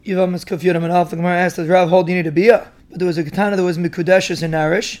Yivam is Kufyurim and Alf. The Gemara asked, does Rav hold you need a bia? But there was a katana that was mikudeshes in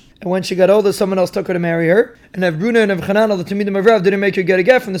Narish, and when she got older, someone else took her to marry her. And Rav Bruna and Rav Chananel, the Talmidim of Rav, didn't make her get a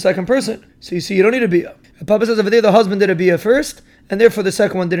get from the second person. So you see, you don't need a bia. Rav Papa says over there the husband did a bia first, and therefore the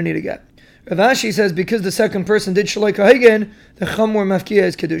second one didn't need a get. Rav Ashi says because the second person did shaloi kahigen, the chamor mafkia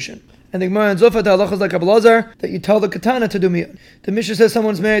is kedushin. And the Gemara in Zofat halachas like Abelazar that you tell the katana to do miyun. The Mishnah says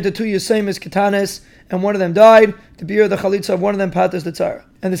someone's married to two Yusemis katanas, and one of them died. The bia of the chalitza of one of them patas the tzara.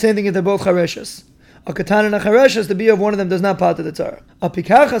 And the same thing if they're both chareshes. A katana and a chareshes, the bia of one of them does not pater the tzara. A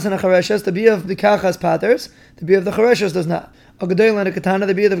pikachas and a chareshes, the bia of pikachas paters, the bia of the chareshes does not. A gedela and a katana,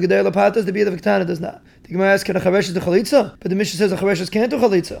 the bia of gedela paters, the bia of the katana does not. The Gemara asks, can a chareshes do chalitza? But the Mishnah says a chareshes can't do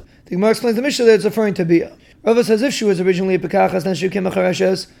chalitza. The Gemara explains the Mishnah that it's referring to bia. Rava says if she was originally a pikachas, then she became a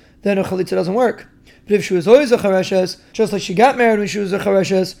chareshes, then a chalitza doesn't work. But if she was always a chareshes, just like she got married when she was a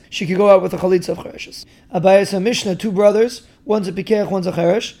chareshes, she could go out with a chalitza of chareshes. Abayas and Mishnah, two brothers, one's a pikach, one's a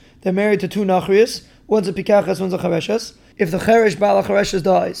cheresh. They're married to two nachrias, one's a pikachas, one's a chareshes. If the cheresh bala chareshes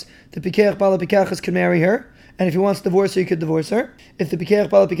dies, the pikach bala pikachas can marry her, and if he wants to divorce her, he could divorce her. If the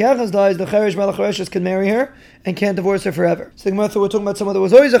pikach bala pikachas dies, the cheresh bala chareshes can marry her and can't divorce her forever. So the Gemara thought we're talking about someone that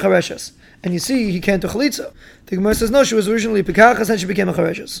was always a chareshes, and you see he can't do chalitza. The Gemara says no, she was originally pikachas and she became a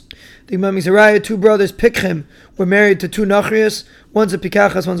chareshes. The Gemara makes a raya, two brothers pikchim were married to two nachrias, one's a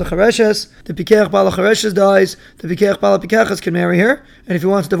pikachas, one's a chareshes. The pikach bala chareshes dies, the pikach bala pikachas can marry her, and if he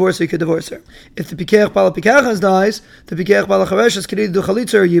wants to divorce her, he could divorce her. If the pikach bala pikachas dies, the pikach bala chareshes could either do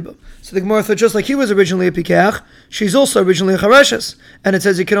chalitza or yibam. So the Gemara thought just like he was originally a pikach, she's also originally a chareshes, and it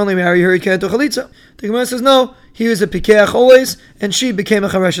says he can only marry her, he can't do chalitza. The Gemara says no, he was a pikach always, and she became a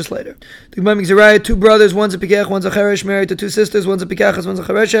chareshes later. The Gemara makes a raya, two brothers, one's a pikach, one's a cheresh, married to two sisters, one's a pikachas, one's a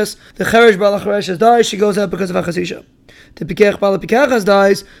chareshes. The cheresh bala chareshes dies, she goes out because of achasisha. The pikach bala pikachas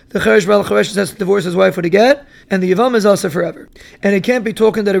dies, the cheresh bala chareshes has to divorce his wife with a get, and the yavam is also forever. And it can't be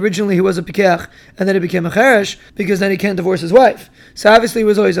talking that originally he was a pikach and then he became a cheresh, because then he can't divorce his wife. So obviously he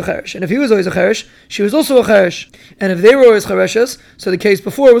was always a cheresh, and if he was always a cheresh, she was also a cheresh. And if they were always chereshes, so the case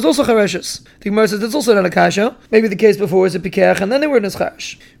before was also chereshes. The Gemara says that's also not a kasha. Maybe the case before was a pikach and then they were in his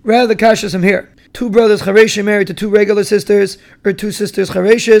cheresh. Rather the kasha is from here. Two brothers chareshim married to two regular sisters, or two sisters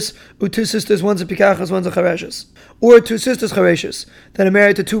chareshes, or two sisters, one's a pikachas, one's a chareshes. Or two sisters chareshes that are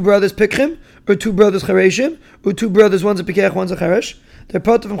married to two brothers pikchim, or two brothers chareshim, or two brothers, one's a pikach, one's a charesh. They're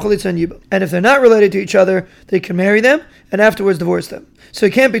part of chalitza and yibam. And if they're not related to each other, they can marry them and afterwards divorce them. So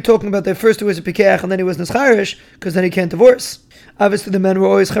he can't be talking about that first he was a pikach and then he was nischaresh, because then he can't divorce. Obviously the men were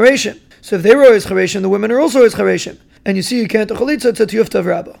always chareshim. So if they were always chareshim, the women are also always chareshim. And you see you can't do chalitza, it's a tiyufta of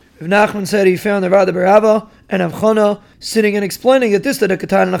Rabbah. If Nachman said he found the Rada Barava and Avchana sitting and explaining that this that a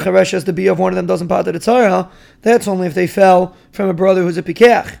katana and a charesh has to be of one of them doesn't pater the tzara, that's only if they fell from a brother who's a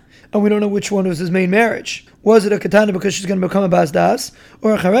pikach. And we don't know which one was his main marriage. Was it a katana because she's going to become a basdas,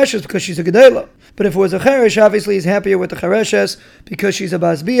 or a chareshes because she's a gedela? But if it was a cheresh, obviously he's happier with the chareshes because she's a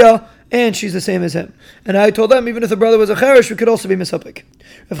basbia and she's the same as him. And I told them even if the brother was a cheresh, we could also be misapik.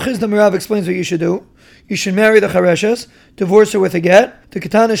 If Chizda Merav explains what you should do, you should marry the chareshes, divorce her with a get. The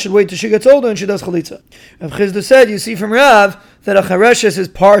katana should wait till she gets older and she does chalitza. If Chizda said, you see from Rav that a chareshes is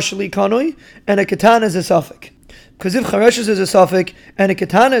partially kanoi and a katana is a suffix. Because if chareshes is a suffix and a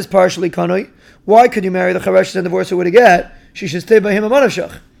katana is partially kanoi, why could you marry the chareshes and divorce her with a get? She should stay by him a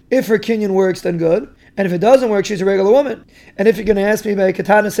manashach. If her kinyan works, then good. And if it doesn't work, she's a regular woman. And if you're going to ask me by a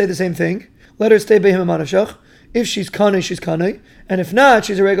katana say the same thing, let her stay by him a manashach. If she's kanoi, she's kanoi. And if not,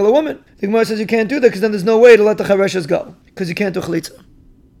 she's a regular woman. The Gemara says you can't do that because then there's no way to let the chareshes go. Because you can't do chalitza.